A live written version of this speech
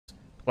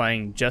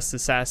playing just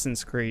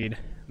Assassin's Creed,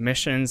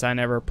 missions I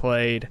never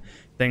played,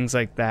 things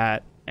like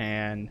that,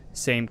 and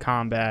same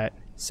combat,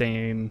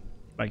 same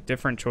like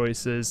different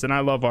choices. And I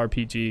love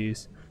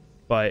RPGs,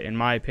 but in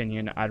my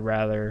opinion, I'd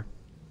rather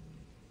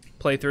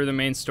play through the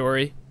main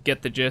story,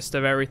 get the gist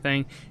of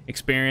everything,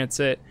 experience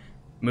it,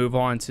 move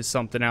on to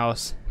something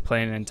else,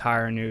 play an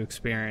entire new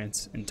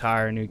experience,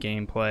 entire new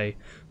gameplay,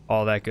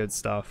 all that good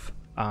stuff.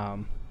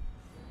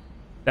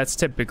 That's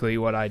typically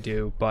what I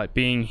do, but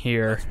being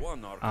here,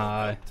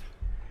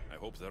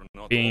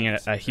 being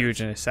a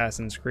huge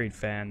Assassin's Creed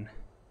fan,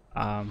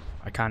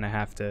 I kind of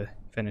have to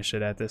finish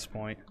it at this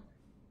point.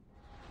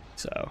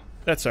 So,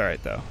 that's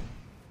alright though.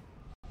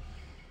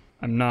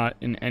 I'm not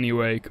in any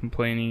way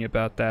complaining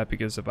about that,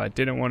 because if I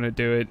didn't want to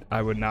do it,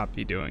 I would not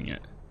be doing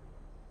it.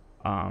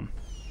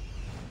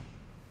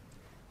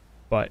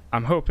 But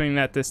I'm hoping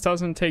that this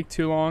doesn't take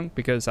too long,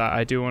 because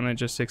I do want to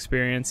just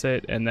experience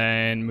it and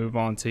then move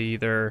on to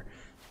either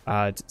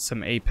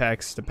some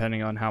Apex,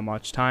 depending on how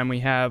much time we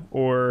have,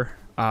 or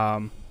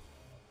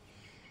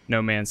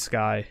No Man's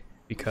Sky,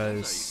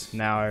 because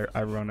now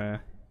I want to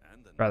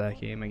try that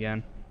game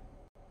again.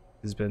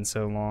 It's been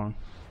so long.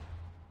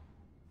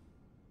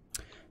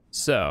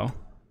 So,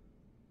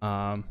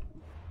 all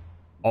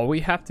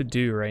we have to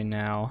do right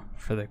now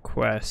for the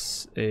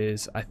quests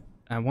is,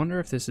 I wonder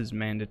if this is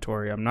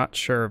mandatory. I'm not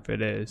sure if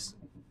it is.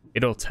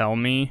 It'll tell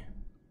me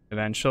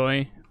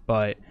eventually,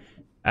 but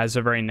as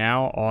of right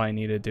now, all I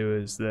need to do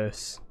is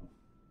this.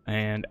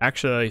 And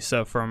actually,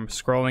 so from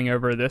scrolling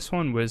over this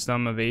one,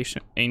 Wisdom of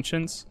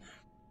Ancients,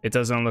 it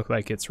doesn't look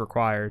like it's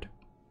required.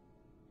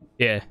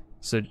 Yeah,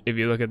 so if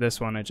you look at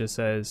this one, it just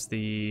says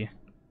the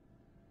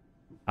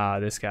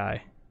this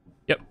guy.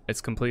 Yep,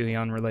 it's completely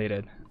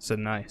unrelated. So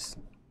nice.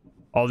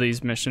 All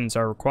these missions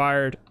are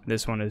required.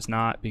 This one is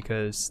not,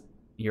 because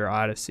your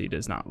Odyssey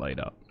does not light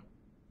up,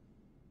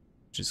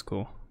 which is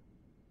cool.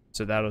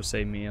 So that'll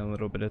save me a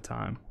little bit of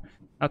time.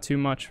 Not too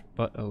much,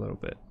 but a little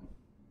bit.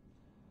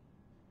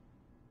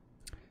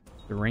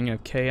 The Ring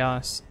of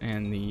Chaos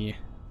and the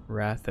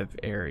Wrath of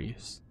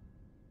Ares.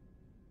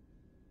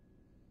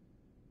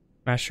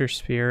 Smash your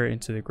spear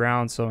into the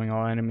ground, slowing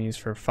all enemies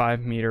for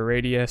 5-meter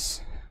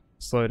radius.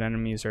 Slowed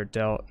enemies are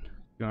dealt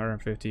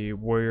 250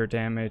 warrior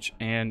damage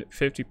and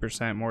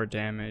 50% more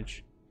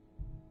damage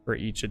for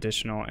each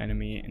additional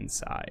enemy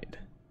inside.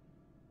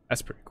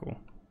 That's pretty cool.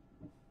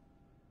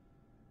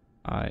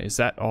 Is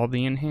that all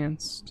the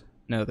enhanced?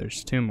 No,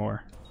 there's 2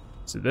 more.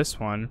 So this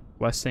one,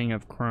 Blessing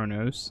of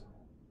Kronos.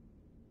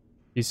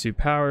 These 2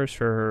 powers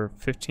for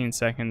 15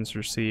 seconds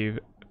receive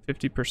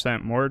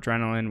 50% more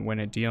adrenaline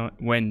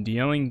when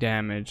dealing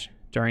damage.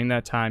 During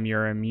that time,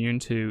 you're immune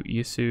to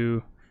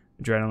Isu,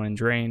 adrenaline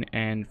drain,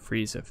 and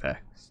freeze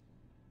effects.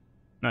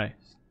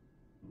 Nice.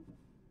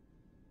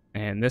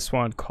 And this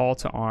one, Call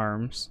to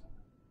Arms.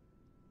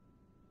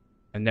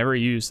 I never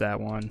used that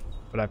one,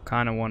 but I've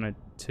kind of wanted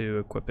to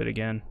equip it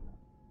again.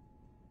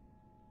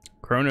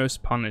 Kronos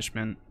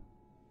Punishment.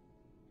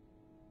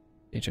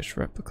 It's just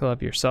replica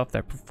of yourself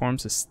that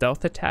performs a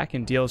stealth attack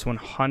and deals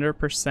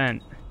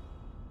 100%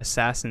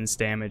 assassin's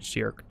damage to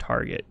your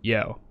target.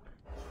 Yo.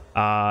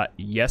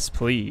 Yes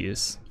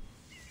please.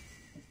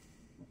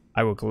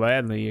 I will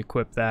gladly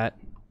equip that.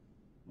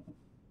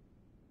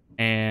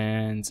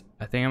 And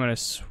I think I'm going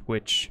to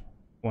switch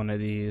one of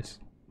these.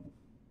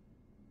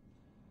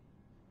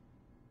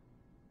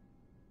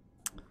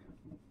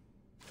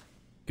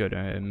 Go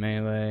to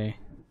melee.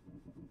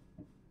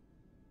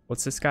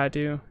 What's this guy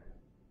do?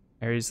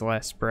 Ares'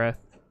 Last Breath.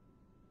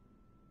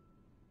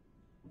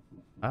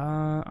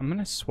 I'm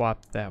gonna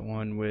swap that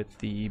one with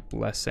the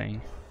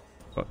Blessing.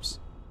 Whoops.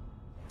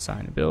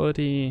 Assign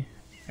ability.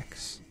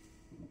 X.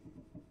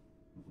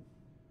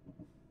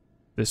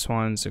 This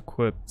one's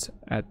equipped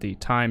at the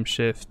time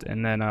shift,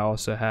 and then I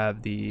also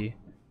have the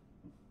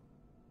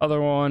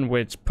other one,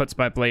 which puts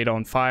my blade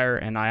on fire,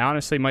 and I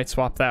honestly might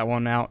swap that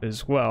one out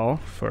as well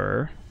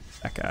for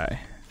that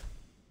guy.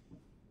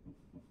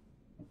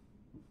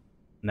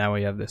 Now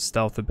we have the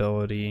stealth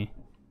ability.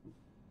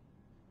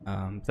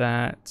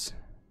 That.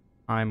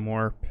 Time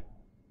warp.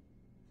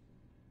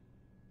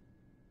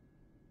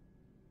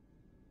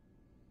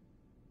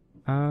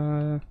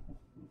 I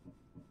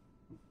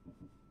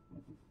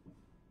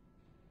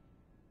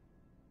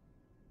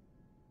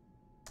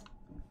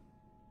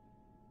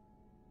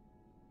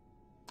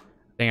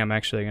think I'm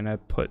actually gonna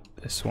put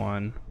this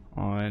one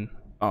on.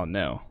 Oh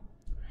no.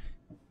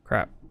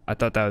 Crap. I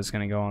thought that was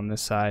gonna go on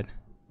this side.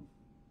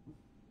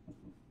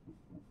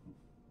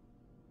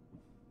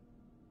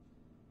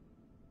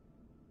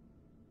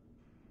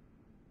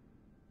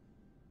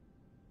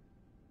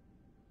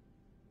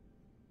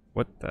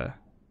 What the?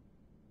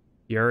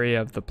 Fury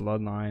of the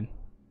Bloodline.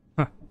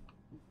 Huh.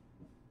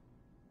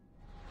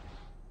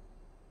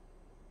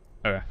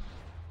 Okay.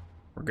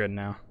 We're good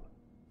now.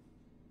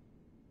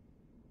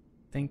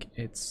 I think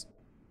it's...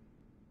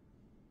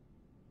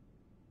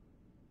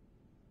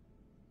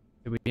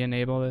 Did we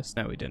enable this?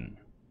 No, we didn't.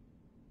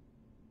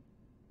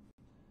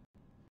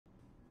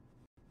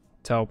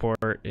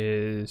 Teleport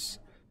is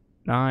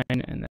 9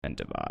 and then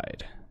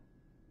divide.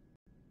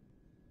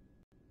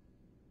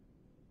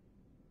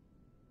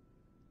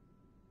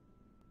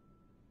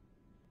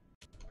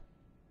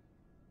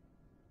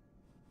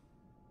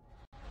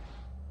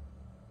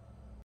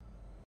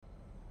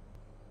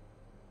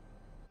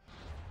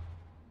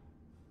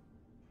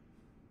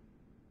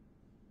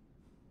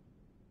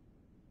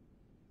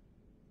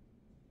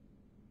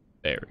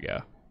 There we go.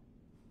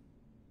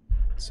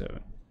 So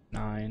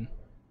 9.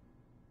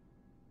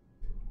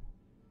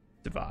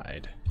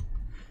 Divide.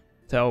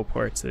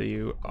 Teleport to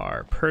you,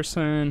 our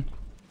person.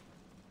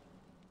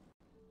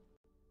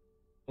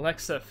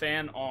 Alexa,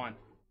 fan on.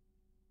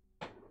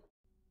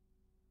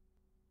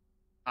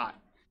 Hot.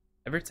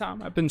 Every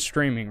time I've been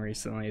streaming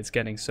recently, it's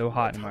getting so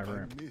hot in my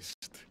room.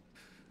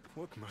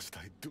 What must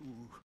I do?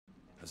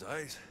 As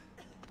eyes,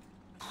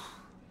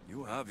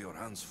 you have your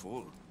hands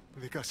full.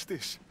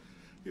 This,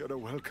 you're a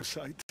welcome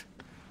sight.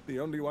 The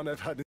only one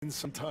I've had in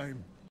some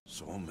time.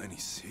 So many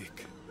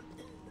sick.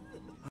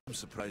 I'm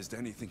surprised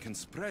anything can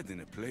spread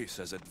in a place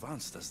as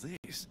advanced as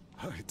this.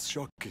 It's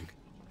shocking.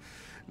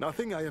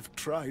 Nothing I have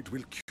tried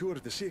will cure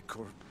the sick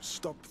or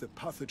stop the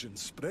pathogen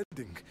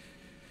spreading.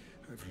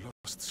 I've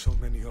lost so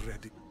many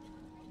already.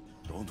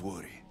 Don't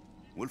worry.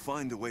 We'll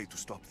find a way to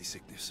stop the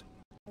sickness.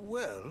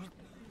 Well,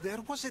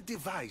 there was a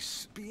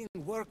device being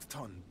worked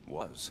on.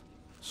 Was?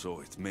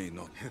 So it may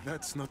not...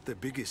 That's not the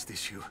biggest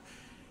issue.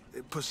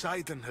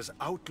 Poseidon has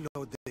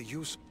outlawed the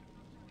use...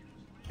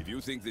 If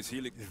you think this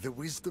healing... The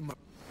wisdom of...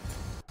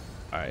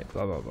 Alright,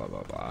 blah blah blah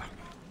blah blah.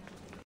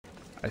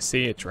 I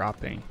see it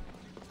dropping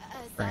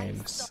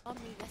frames,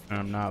 and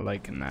I'm not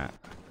liking that.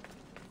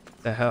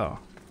 The hell?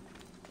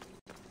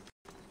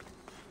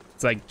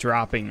 It's like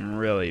dropping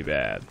really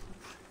bad.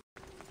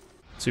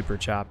 Super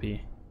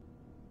choppy.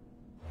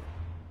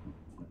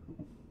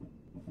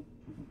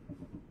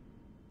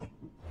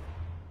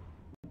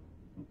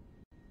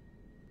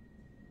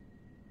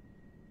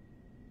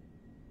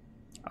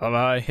 Although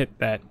I hit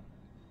that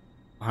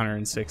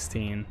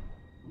 116.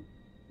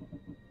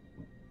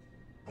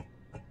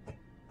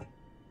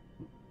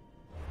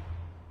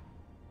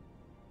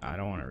 I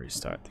don't want to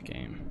restart the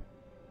game.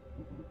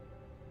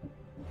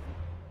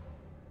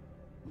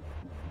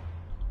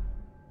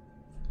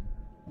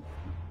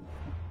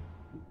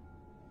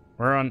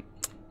 We're on...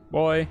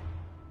 Boy.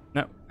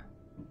 No.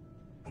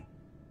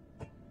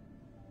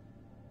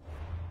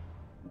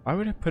 Why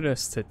would it put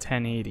us to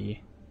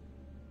 1080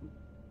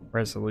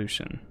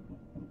 resolution?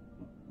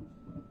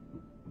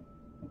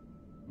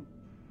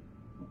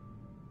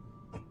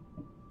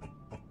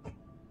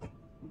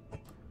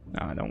 No,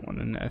 I don't want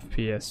an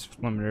FPS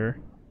limiter.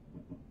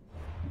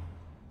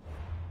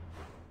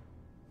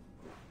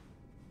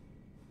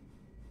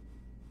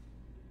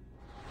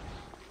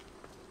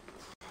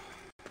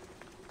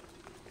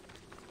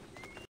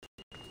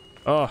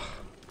 Oh,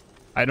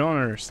 I don't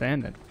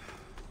understand it.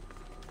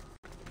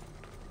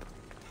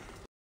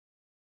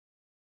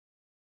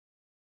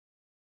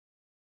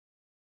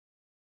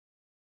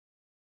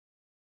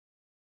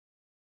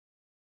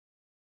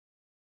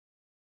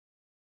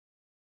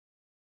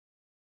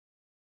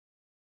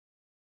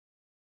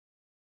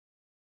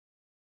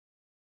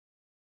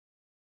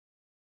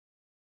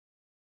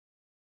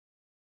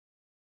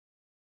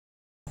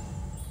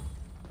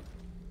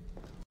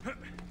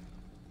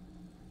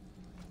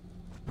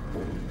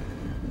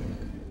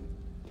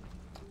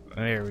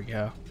 There we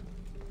go.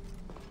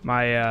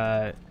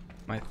 My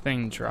my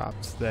thing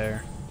drops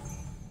there.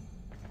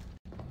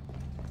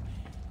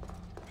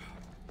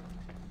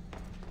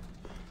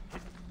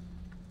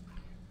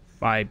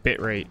 My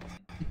bitrate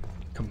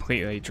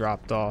completely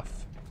dropped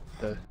off.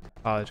 I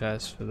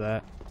apologize for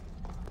that.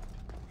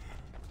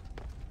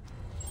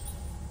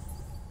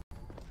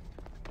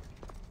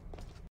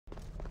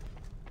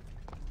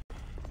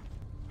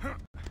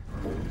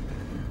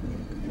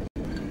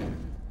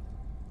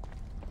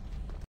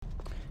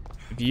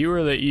 If you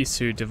were the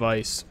Isu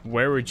device,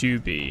 where would you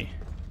be?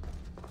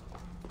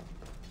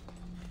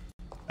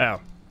 Oh,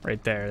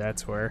 right there,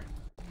 that's where.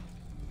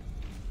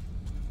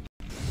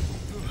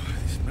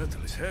 This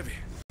metal is heavy.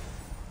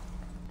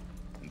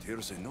 And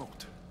here's a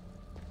note.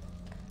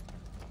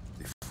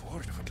 The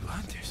forge of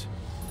Atlantis.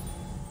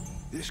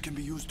 This can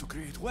be used to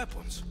create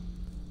weapons.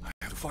 I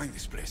have to find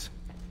this place.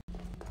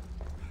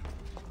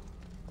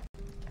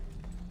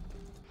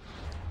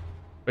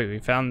 Wait, we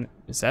found...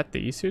 Is that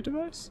the Isu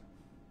device?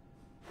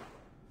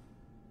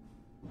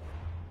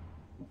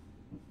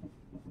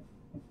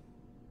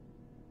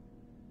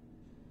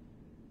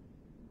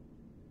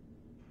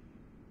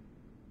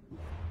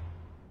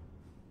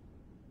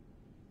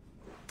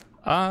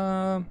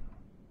 I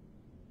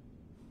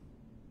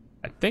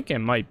think it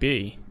might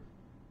be.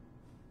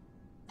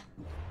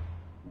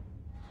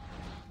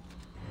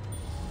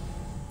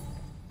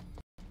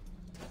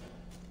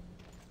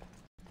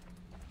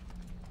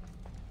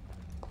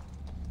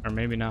 Or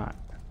maybe not.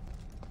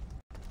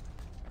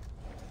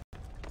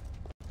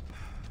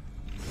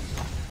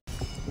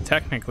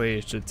 Technically,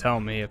 it should tell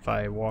me if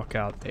I walk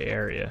out the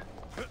area.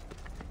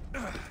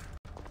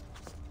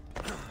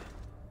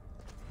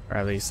 Or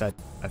at least I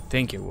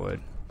think it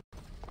would.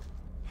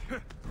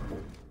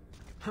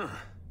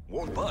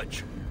 Won't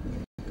budge.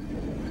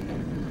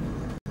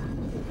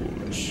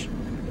 Whoosh.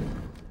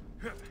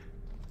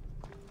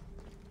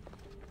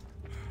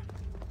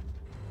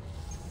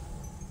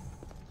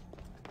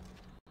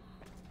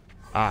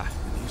 Ah,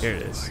 here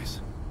it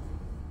is.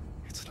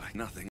 It's like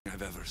nothing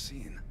I've ever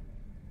seen.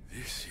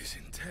 This is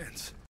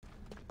intense.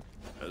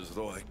 As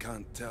though I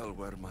can't tell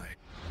where my...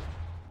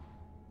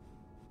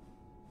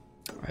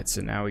 Alright,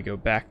 so now we go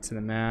back to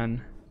the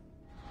man.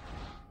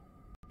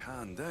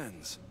 hand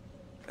ends,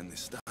 and the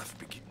staff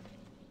begin.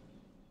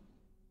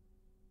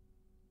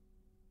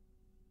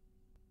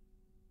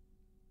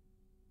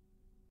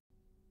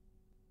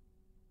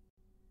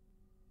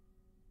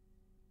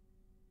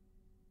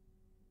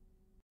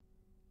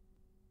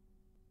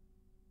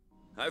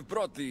 I've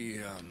brought the,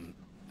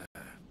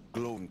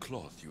 glowing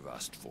cloth you've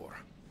asked for.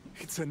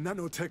 It's a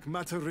nanotech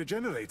matter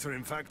regenerator,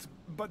 in fact,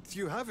 but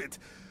you have it.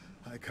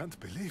 I can't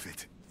believe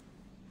it.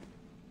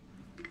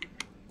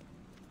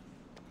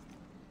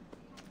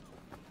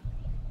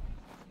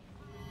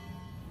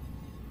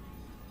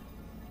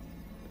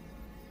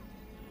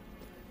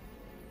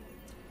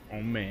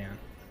 Oh man.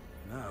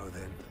 Now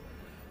then,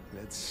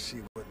 let's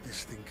see what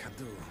this thing can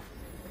do.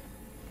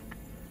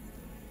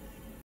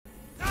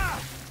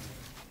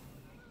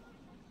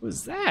 What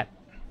was that?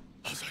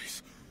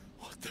 Odyssey,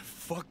 what the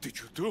fuck did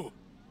you do?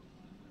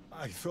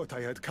 I thought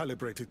I had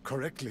calibrated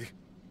correctly.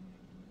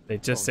 They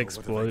just Oh, no, what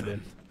have I exploded.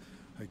 done?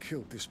 I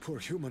killed this poor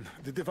human.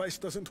 The device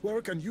doesn't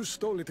work, and you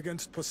stole it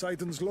against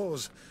Poseidon's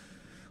laws.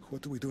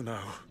 What do we do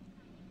now?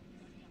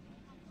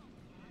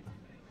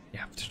 You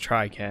have to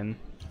try again.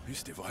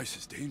 This device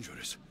is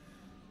dangerous.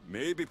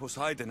 Maybe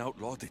Poseidon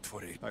outlawed it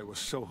for it. I was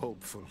so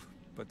hopeful,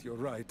 but you're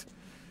right.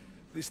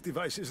 This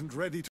device isn't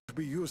ready to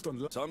be used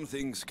on... Some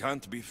things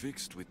can't be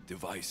fixed with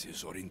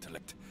devices or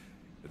intellect.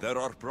 There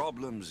are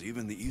problems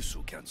even the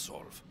Isu can't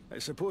solve. I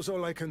suppose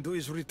all I can do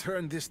is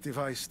return this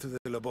device to the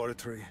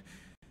laboratory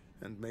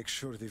and make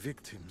sure the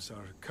victims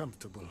are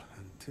comfortable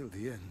until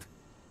the end.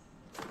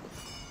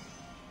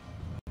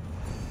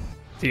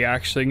 Is he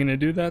actually gonna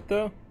do that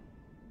though?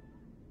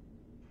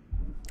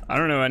 I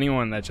don't know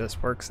anyone that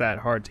just works that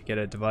hard to get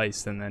a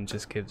device and then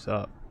just gives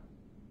up.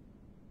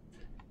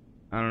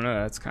 I don't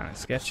know, that's kind of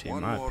sketchy in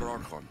One my more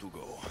opinion. Archon to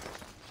go.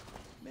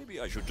 Maybe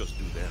I should just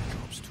do their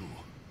jobs too.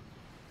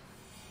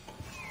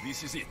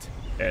 This is it.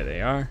 There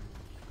they are.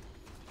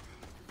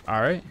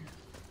 Alright.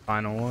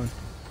 Final one.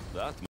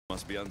 That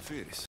must be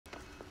Anfiris.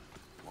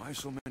 Why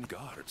so many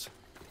guards?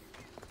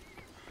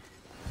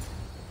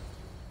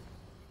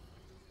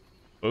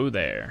 Oh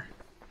there.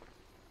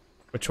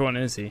 Which one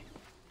is he?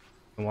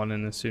 The one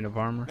in the suit of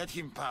armor? Let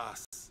him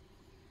pass.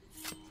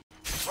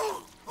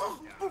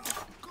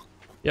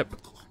 Yep.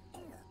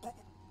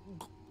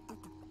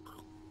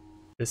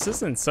 This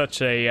isn't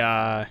such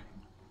a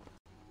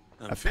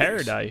Anfiris,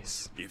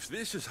 paradise. If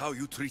this is how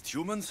you treat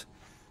humans,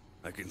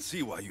 I can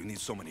see why you need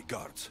so many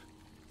guards.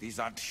 These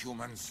aren't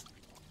humans.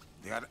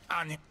 They are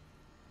animals.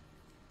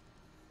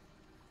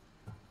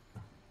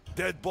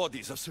 Dead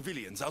bodies of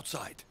civilians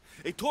outside.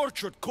 A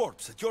tortured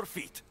corpse at your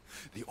feet.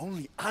 The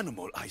only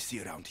animal I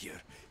see around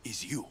here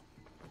is you.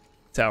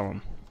 Tell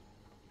him.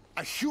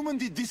 A human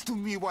did this to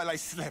me while I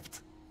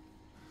slept.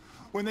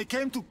 When they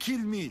came to kill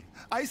me,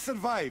 I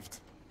survived.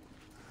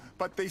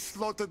 But they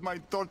slaughtered my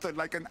daughter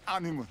like an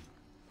animal.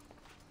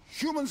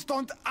 Humans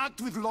don't act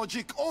with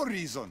logic or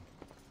reason.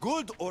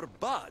 Good or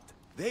bad,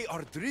 they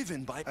are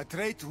driven by... A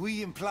trait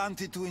we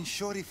implanted to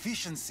ensure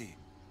efficiency.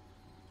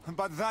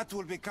 But that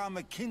will become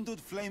a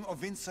kindled flame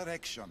of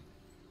insurrection.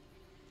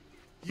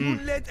 You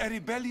led a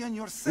rebellion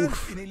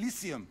yourself in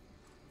Elysium.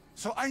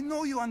 So I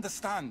know you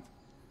understand.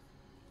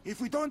 If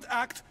we don't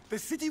act, the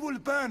city will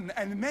burn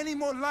and many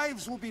more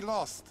lives will be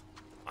lost.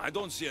 I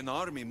don't see an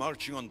army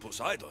marching on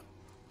Poseidon.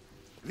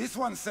 This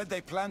one said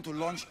they plan to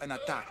launch an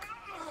attack.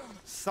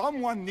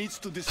 Someone needs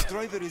to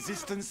destroy the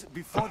resistance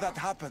before that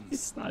happens.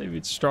 It's not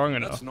even strong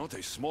enough. That's not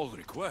a small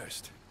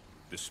request.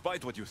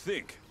 Despite what you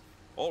think,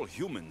 all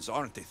humans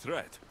aren't a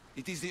threat.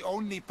 It is the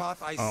only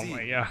path I Oh see.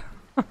 my god.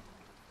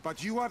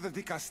 But you are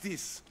the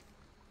Cassas.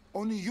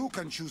 Only you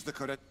can choose the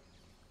correct...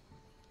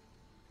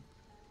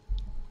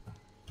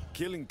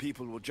 Killing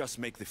people will just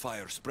make the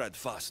fire spread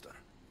faster.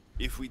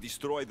 If we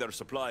destroy their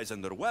supplies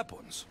and their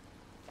weapons,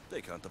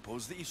 they can't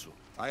oppose the Isu.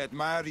 I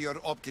admire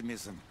your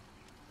optimism.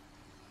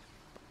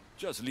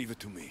 Just leave it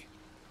to me.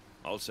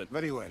 I'll send...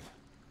 Very well.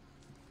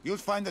 You'll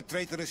find the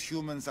traitorous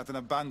humans at an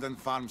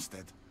abandoned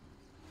farmstead.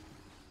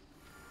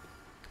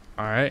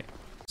 Alright.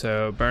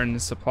 So burn the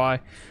supply.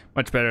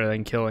 Much better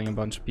than killing a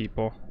bunch of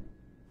people.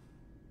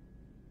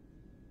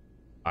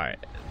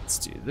 Alright, let's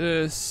do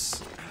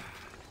this.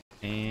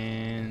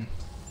 And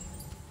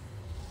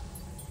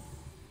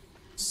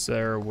is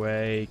there a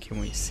way can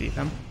we see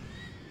them?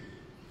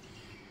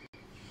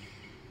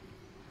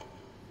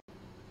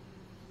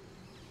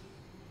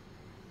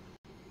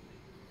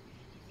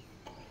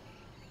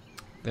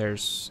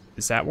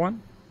 Is that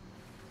one?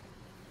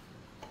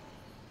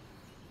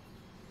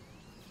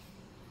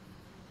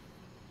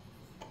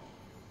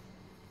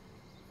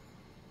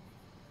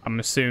 I'm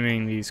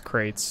assuming these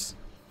crates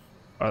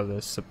are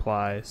the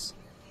supplies.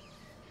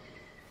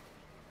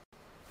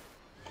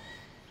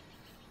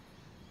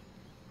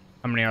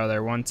 How many are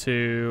there? 1,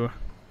 2,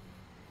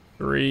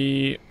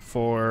 3,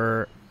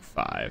 4,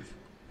 5.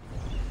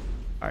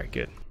 Alright,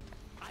 good.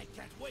 I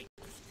can't wait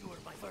to skewer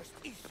my first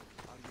Isu.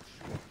 Are you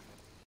sure?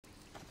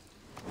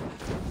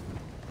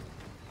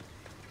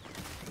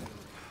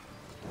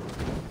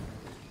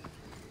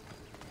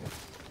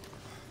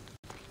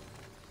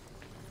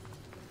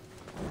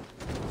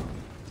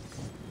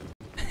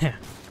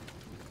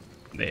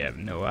 They have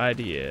no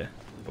idea.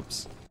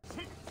 Oops.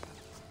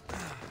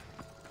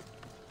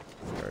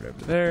 Start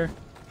over there.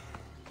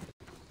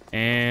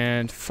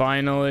 And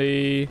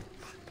finally...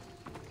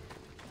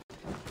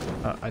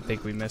 I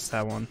think we missed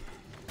that one.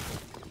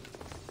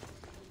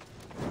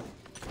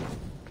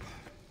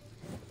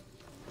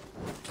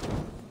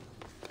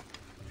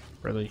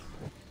 Really?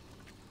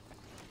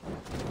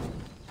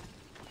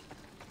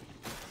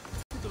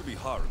 It'll be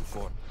hard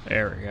for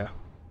There we go.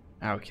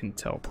 Now we can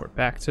teleport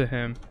back to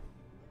him.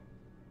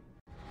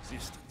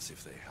 resistance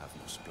if they have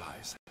no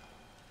supplies.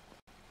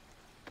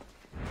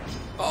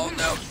 Oh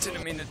no,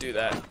 didn't mean to do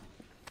that.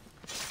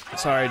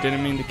 Sorry,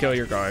 didn't mean to kill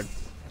your guard.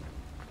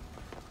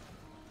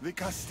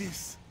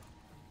 Cattsass,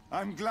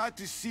 I'm glad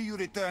to see you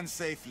return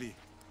safely.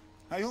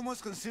 I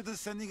almost considered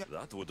sending a...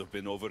 That would have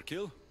been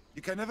overkill.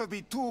 You can never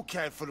be too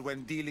careful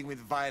when dealing with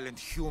violent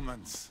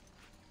humans.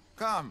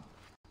 Come,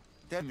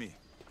 tell me,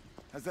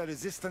 has the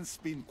resistance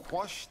been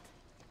quashed?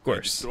 Of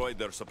course. Destroyed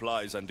their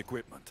supplies and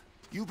equipment.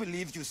 You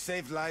believed you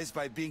saved lives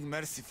by being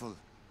merciful,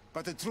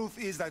 but the truth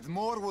is that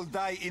more will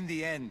die in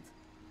the end.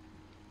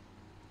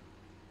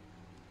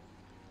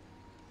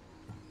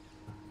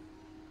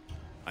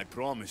 I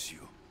promise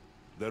you,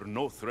 they're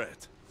no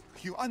threat.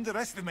 You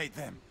underestimate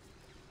them.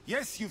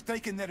 Yes, you've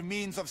taken their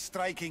means of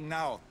striking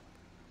now,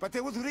 but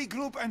they would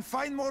regroup and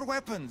find more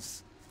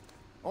weapons.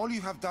 All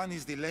you have done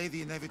is delay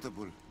the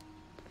inevitable.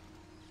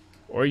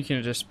 Or you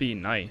can just be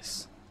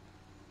nice.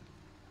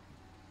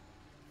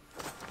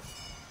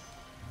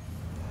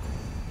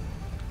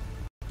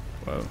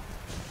 Whoa.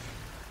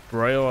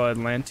 Royal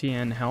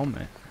Atlantean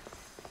helmet.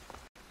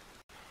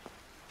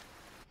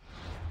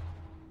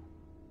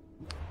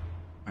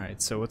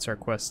 Alright, so what's our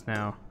quest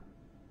now?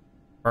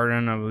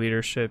 Pardon of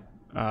leadership.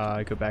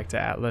 Go back to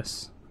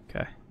Atlas.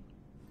 Okay.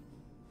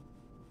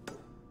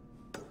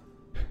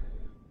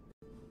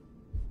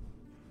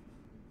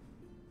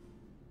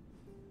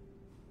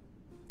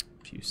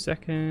 Few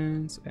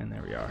seconds, and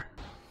there we are.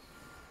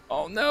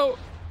 Oh no!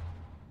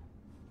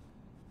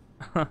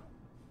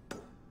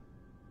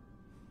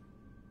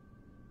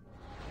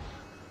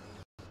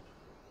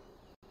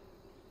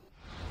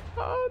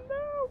 Oh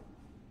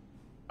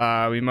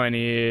no! We might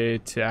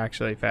need to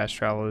actually fast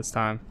travel this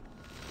time.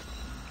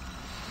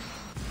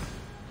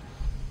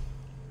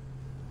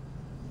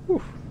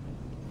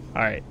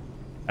 Alright.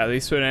 At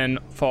least we didn't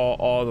fall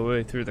all the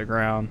way through the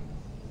ground.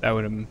 That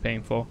would have been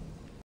painful.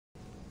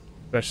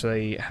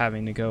 Especially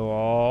having to go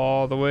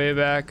all the way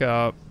back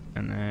up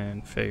and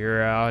then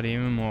figure out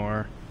even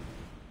more.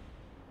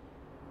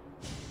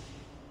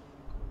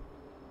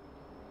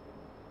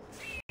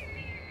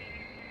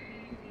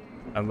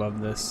 I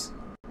love this.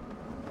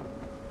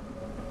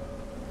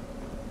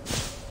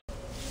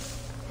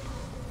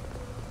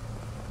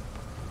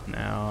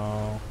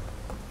 Now,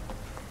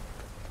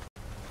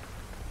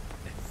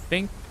 I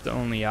think the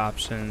only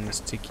option is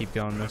to keep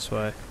going this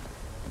way.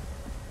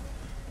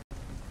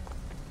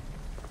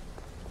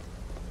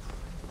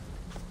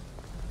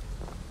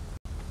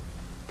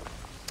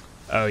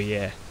 Oh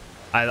yeah,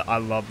 I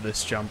love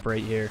this jump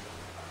right here.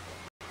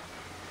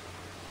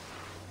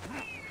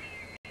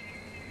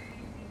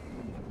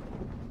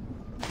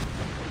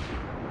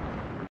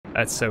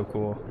 That's so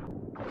cool.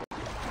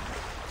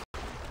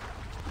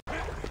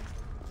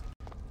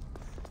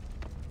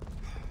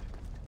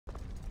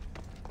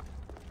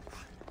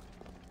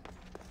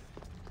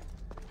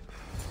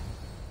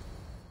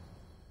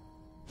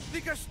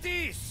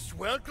 Cattsass,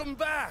 welcome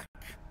back.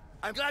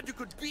 I'm glad you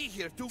could be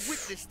here to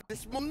witness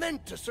this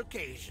momentous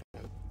occasion.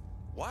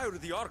 Why are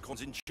the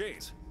Archons in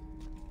chains?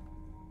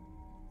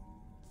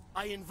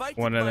 I invited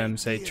One of my them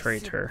say dear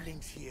traitor.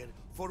 siblings here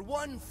for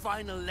one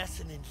final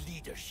lesson in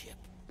leadership.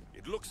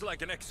 It looks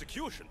like an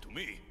execution to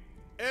me.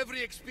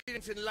 Every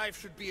experience in life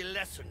should be a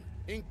lesson,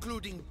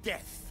 including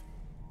death.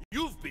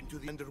 You've been to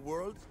the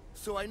underworld,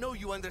 so I know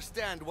you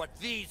understand what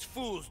these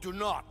fools do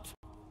not.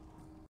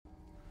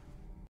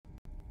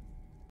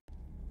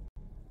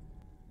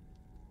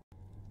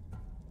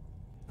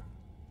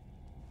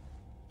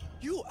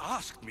 You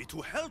asked me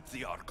to help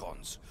the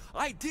Archons.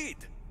 I did.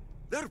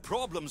 Their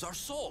problems are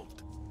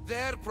solved.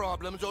 Their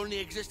problems only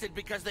existed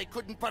because they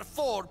couldn't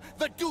perform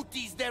the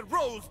duties their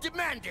roles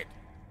demanded.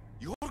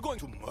 You're going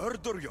to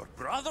murder your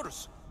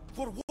brothers?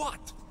 For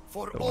what?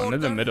 For The order, one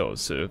in the middle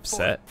is so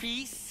upset. for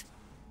peace,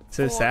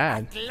 So for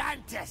sad.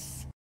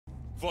 Atlantis.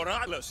 For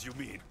Atlas, you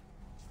mean?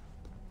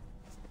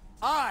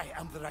 I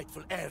am the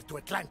rightful heir to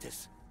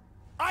Atlantis.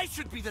 I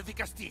should be the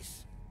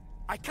Cattsass.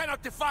 I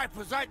cannot defy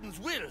Poseidon's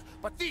will,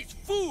 but these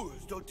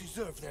fools don't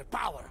deserve their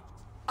power.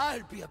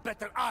 I'll be a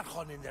better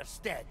Archon in their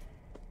stead.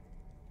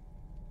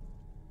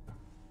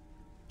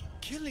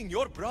 Killing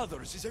your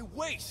brothers is a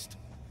waste.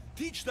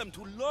 Teach them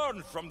to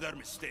learn from their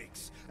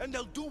mistakes, and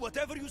they'll do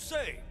whatever you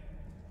say.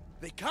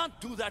 They can't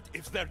do that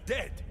if they're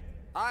dead.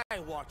 I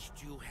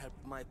watched you help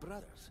my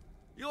brothers.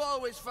 You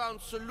always found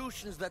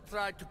solutions that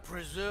tried to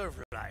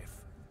preserve life.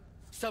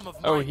 Some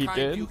of my he kind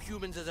did? view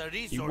humans as a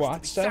resource to be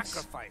watched us?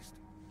 sacrificed.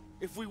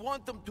 If we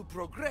want them to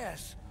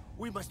progress,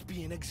 we must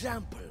be an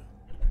example.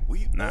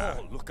 We Nah.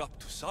 all look up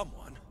to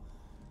someone.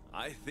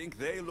 I think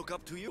they look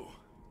up to you.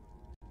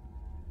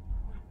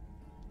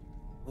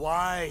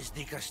 Wise,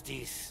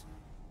 Dicastis.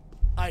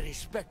 I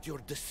respect your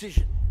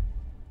decision.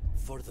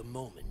 For the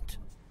moment.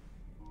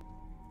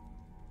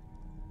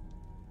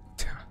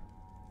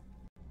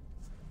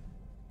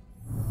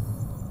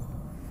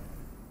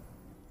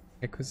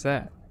 Heck was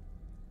that?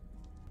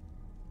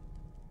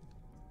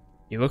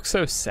 You look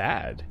so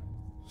sad.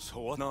 So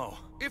what now?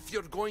 If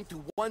you're going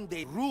to one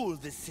day rule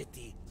the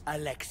city,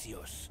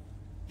 Alexios,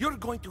 you're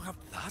going to have...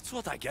 That's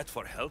what I get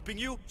for helping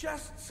you?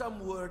 Just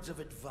some words of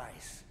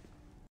advice.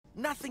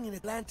 Nothing in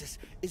Atlantis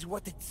is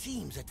what it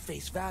seems at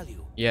face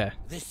value. Yeah.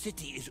 This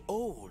city is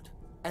old,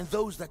 and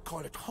those that call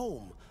it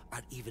home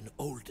are even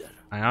older.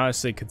 I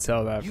honestly could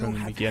tell that from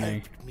the beginning. You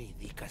have helped me,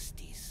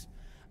 Dicastis,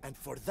 and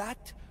for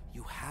that,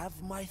 you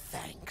have my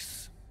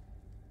thanks.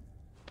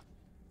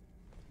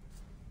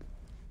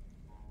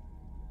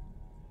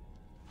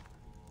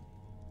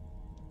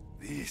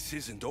 This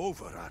isn't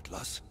over,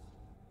 Atlas.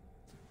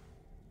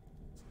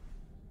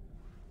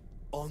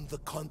 On the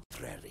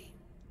contrary,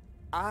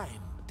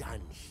 I'm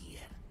done here.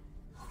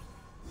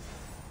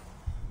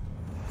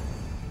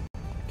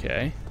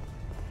 Okay.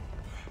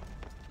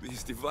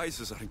 These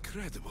devices are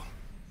incredible.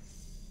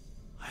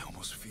 I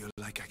almost feel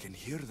like I can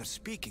hear them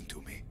speaking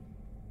to me.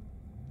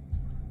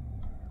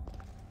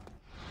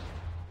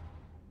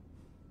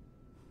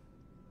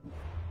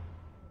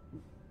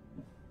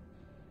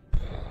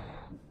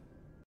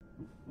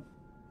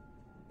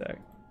 There.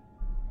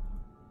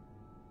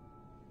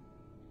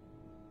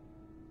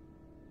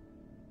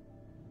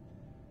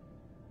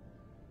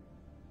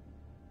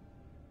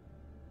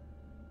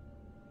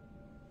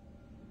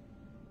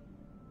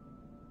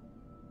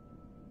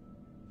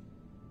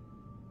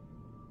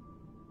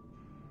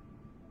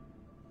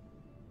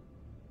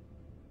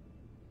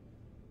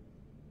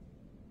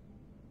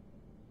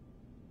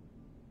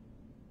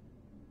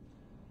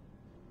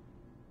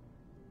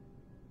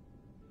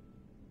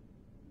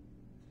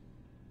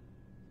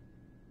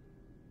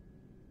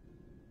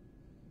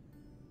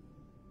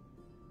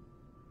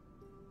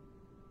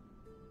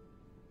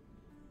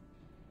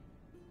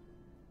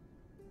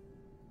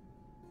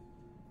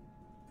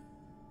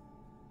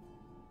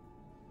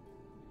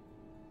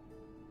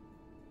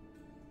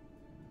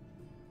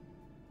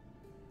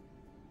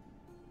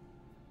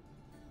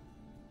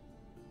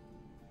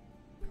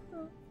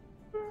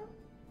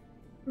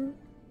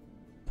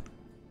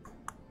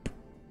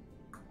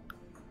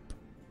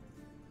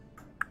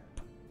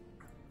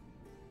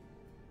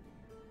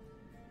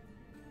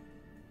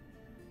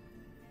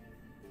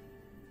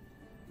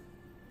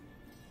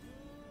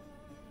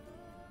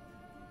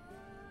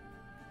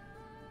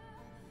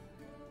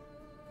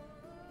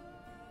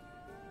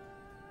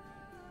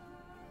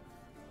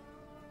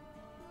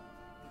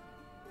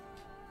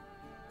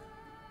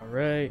 All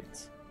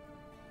right.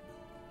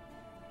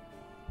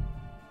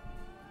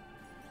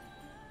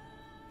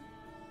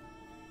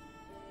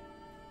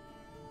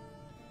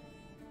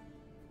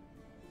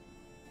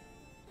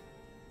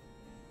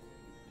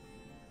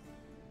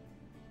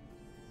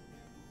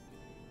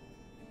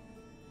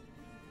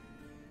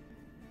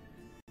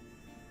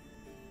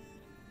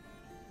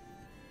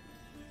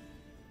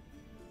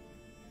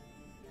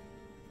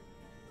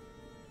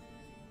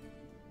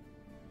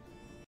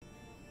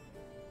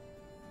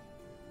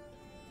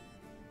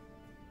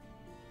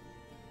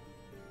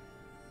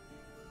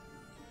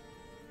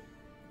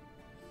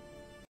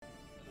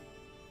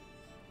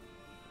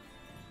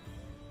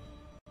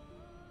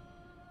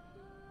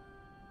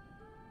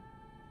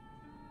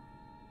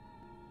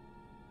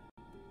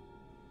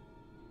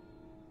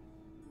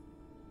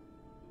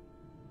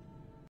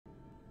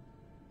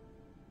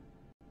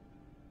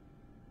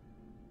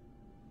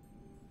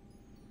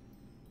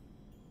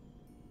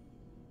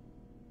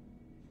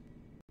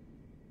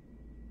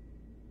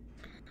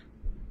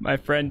 My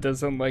friend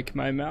doesn't like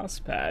my mouse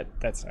pad.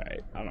 That's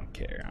alright. I don't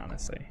care,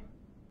 honestly.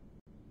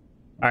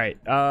 Alright,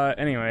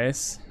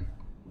 anyways.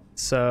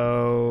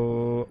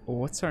 So,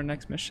 what's our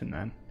next mission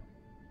then?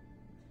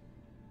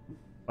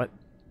 What?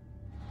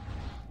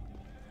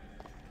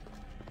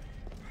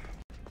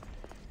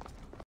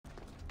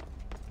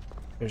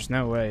 There's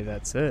no way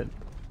that's it.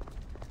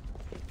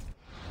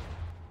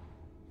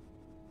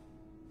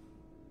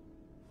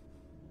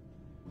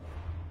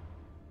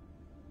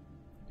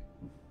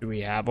 Do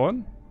we have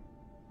one?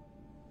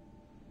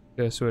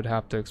 Guess would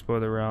have to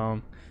explore the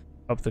realm,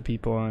 help the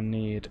people in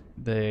need.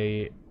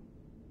 The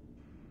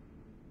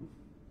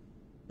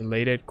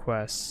related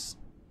quests.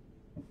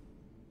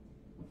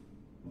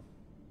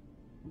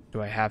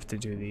 Do I have to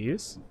do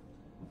these?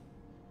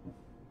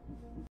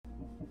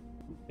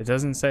 It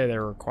doesn't say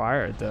they're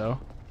required though.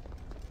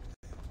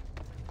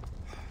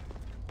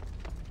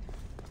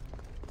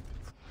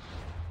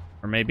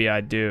 Or maybe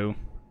I do.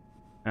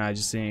 And I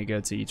just need to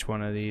go to each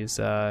one of these.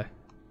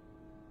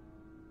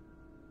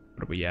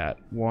 What are we at?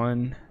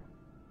 One.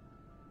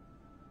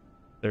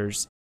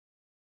 There's.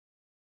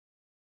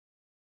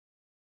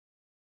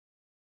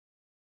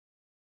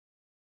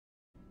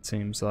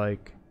 Seems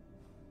like.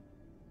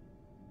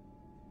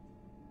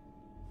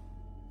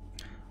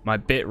 My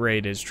bit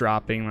rate is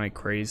dropping like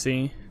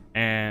crazy.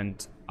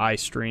 And I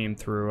stream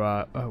through.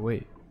 Oh,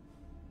 wait.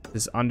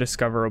 This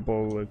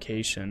undiscoverable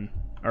location,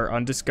 or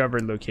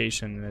undiscovered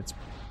location, and it's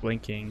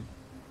blinking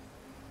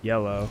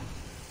yellow.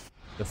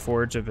 The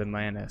Forge of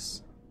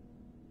Atlantis.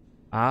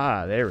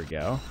 Ah, there we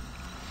go.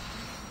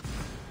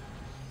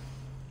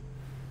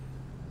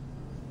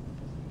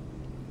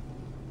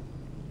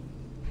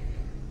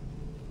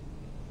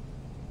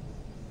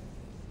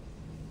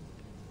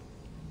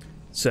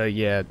 So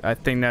yeah, I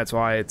think that's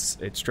why it's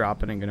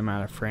dropping a good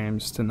amount of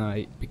frames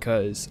tonight,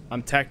 because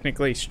I'm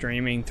technically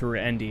streaming through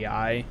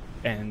NDI,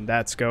 and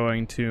that's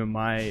going to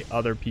my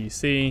other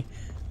PC,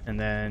 and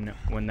then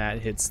when that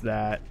hits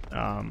that,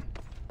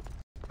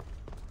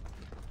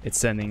 it's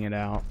sending it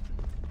out.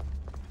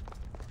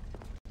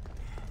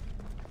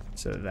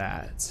 So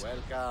that's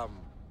Welcome.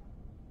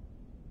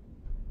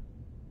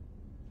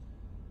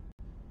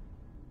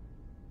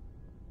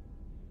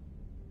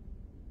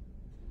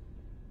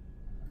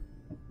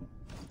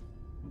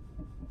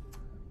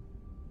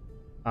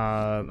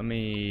 let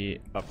me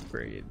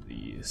upgrade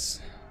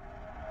these.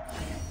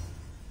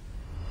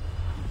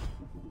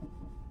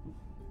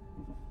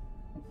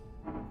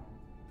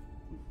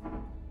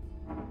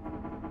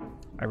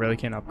 I really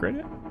can't upgrade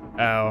it?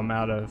 Oh, I'm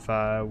out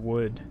of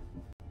wood.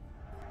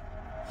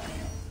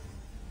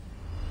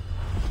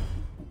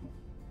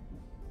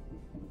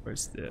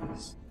 Where's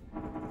this?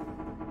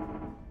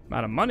 I'm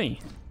out of money.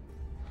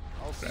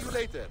 I'll see you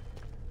later.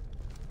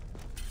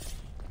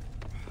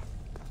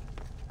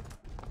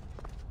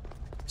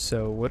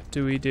 So what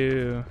do we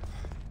do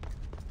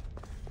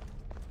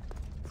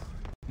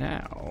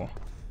now?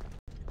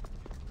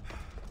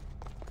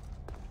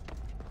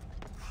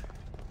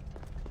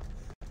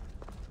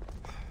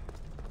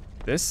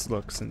 This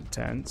looks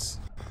intense.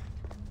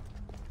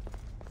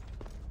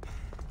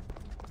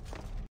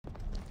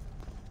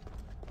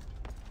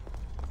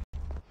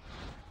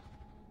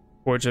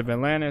 Forge of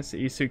Atlantis.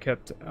 Isu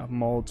kept a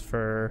mold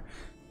for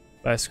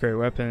less great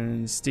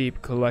weapons.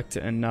 Deep, collect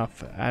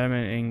enough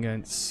adamant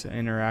ingots to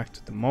interact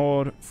with the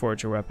mold.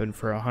 Forge a weapon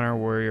for a hunter,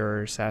 warrior,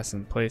 or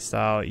assassin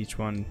playstyle. Each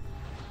one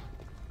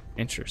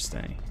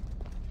interesting.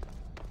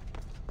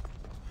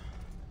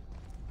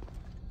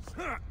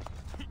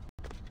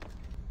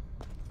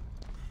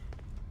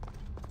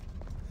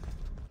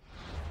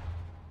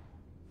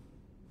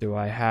 Do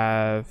I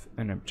have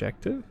an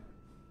objective?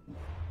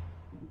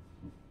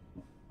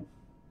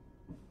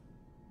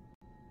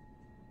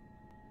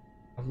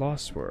 A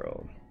lost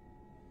world.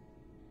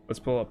 Let's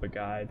pull up a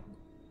guide.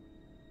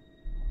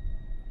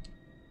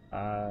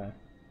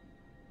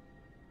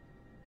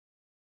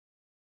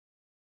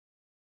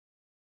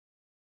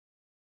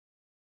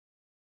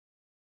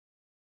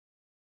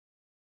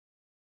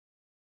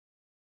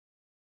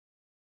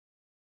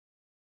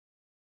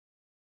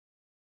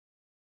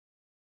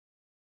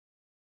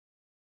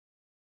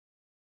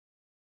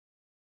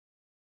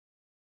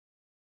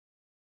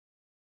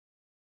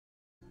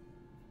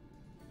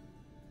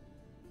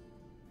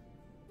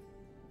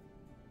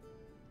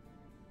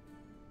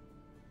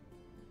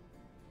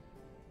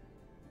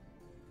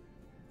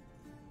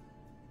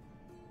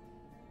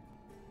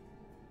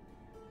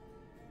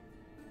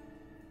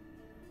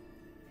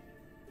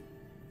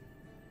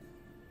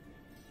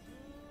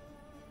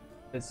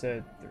 It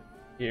said,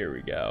 here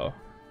we go.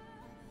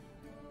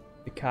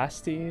 The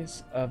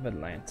Cattsass of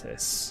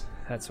Atlantis.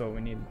 That's what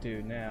we need to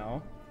do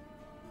now.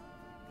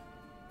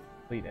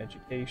 Complete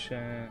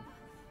education.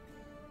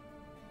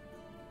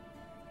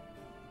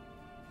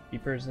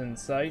 Keepers in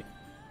sight.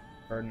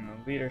 Burden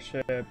of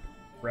leadership.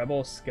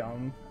 Rebel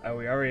scum. Oh,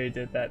 we already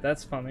did that.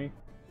 That's funny.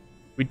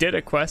 We did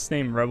a quest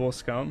named Rebel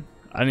Scum.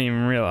 I didn't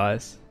even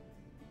realize.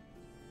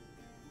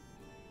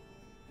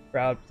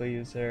 Crowd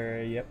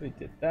pleaser. Yep, we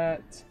did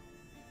that.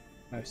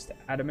 Most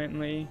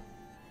adamantly.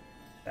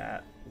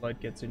 That blood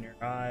gets in your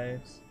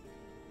eyes.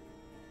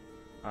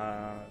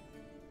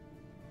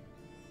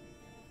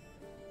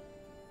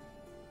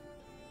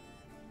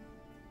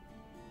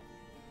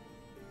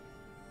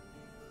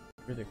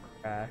 Through the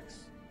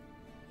cracks.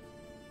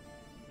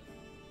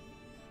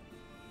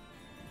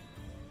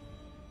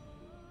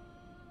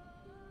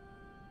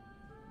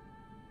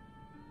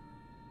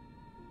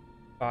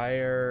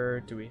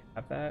 Fire, do we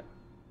have that?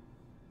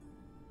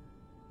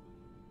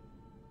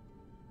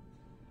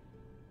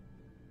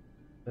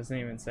 Doesn't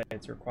even say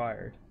it's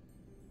required.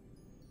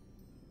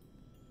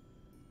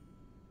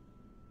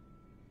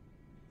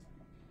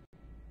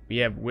 We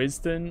have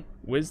wisdom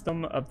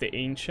of the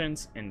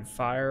ancients, and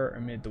fire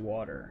amid the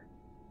water.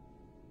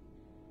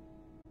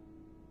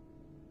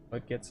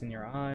 What gets in your eye?